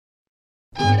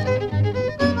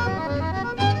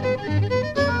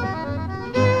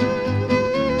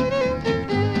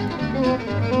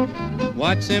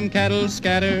Watch them cattle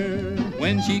scatter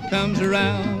when she comes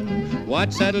around.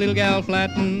 Watch that little gal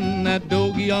flatten that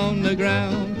doggie on the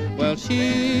ground. Well,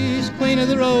 she's queen of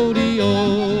the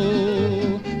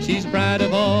rodeo. She's pride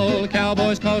of all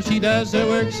cowboys 'cause she does her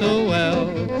work so well.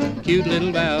 Cute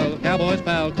little gal, cowboy's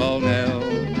pal called Nell.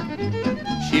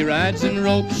 She rides in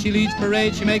ropes, she leads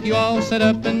parade, she make you all sit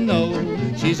up and know.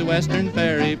 She's a western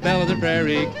fairy, belle of the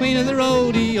prairie, queen of the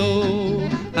rodeo.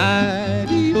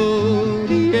 Hi-dee-o,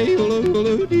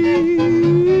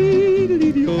 dee-ay-o-lo-lo-lo-dee,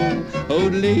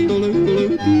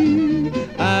 dee-dee-o-lo-lo-lo-dee,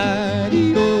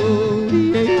 hi-dee-o,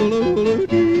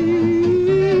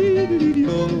 dee-ay-o-lo-lo-lo-dee,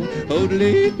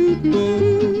 dee-dee-o-lo-lo-lo-dee.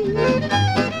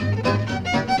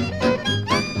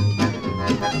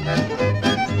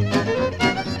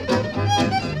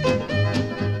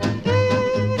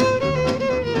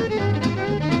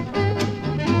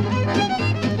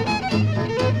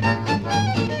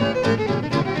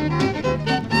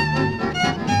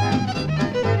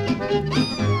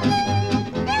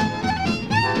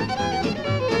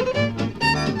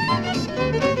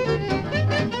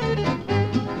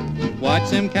 Watch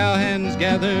them cowhands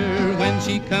gather when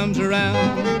she comes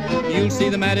around. You'll see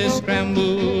the maddest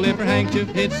scramble if her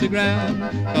handkerchief hits the ground.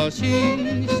 'Cause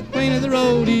she's queen of the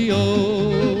rodeo.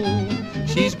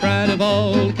 She's pride of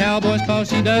all cowboys 'cause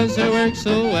she does her work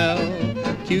so well.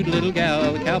 Cute little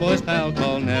gal, the cowboy's pal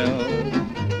called Nell.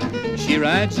 She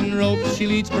rides in ropes, she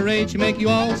leads parade, she make you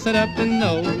all sit up and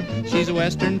know. She's a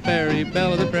western fairy,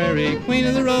 belle of the prairie, queen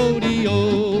of the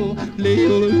rodeo.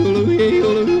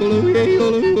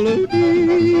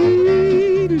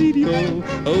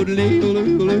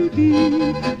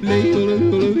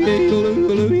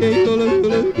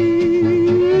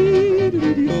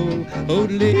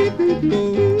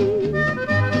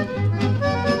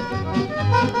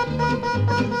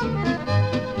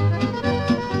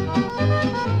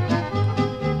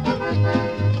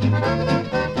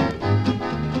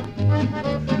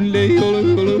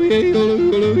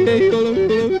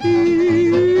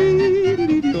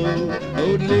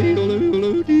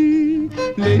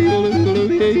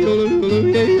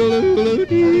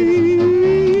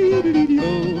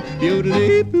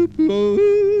 Yodeling,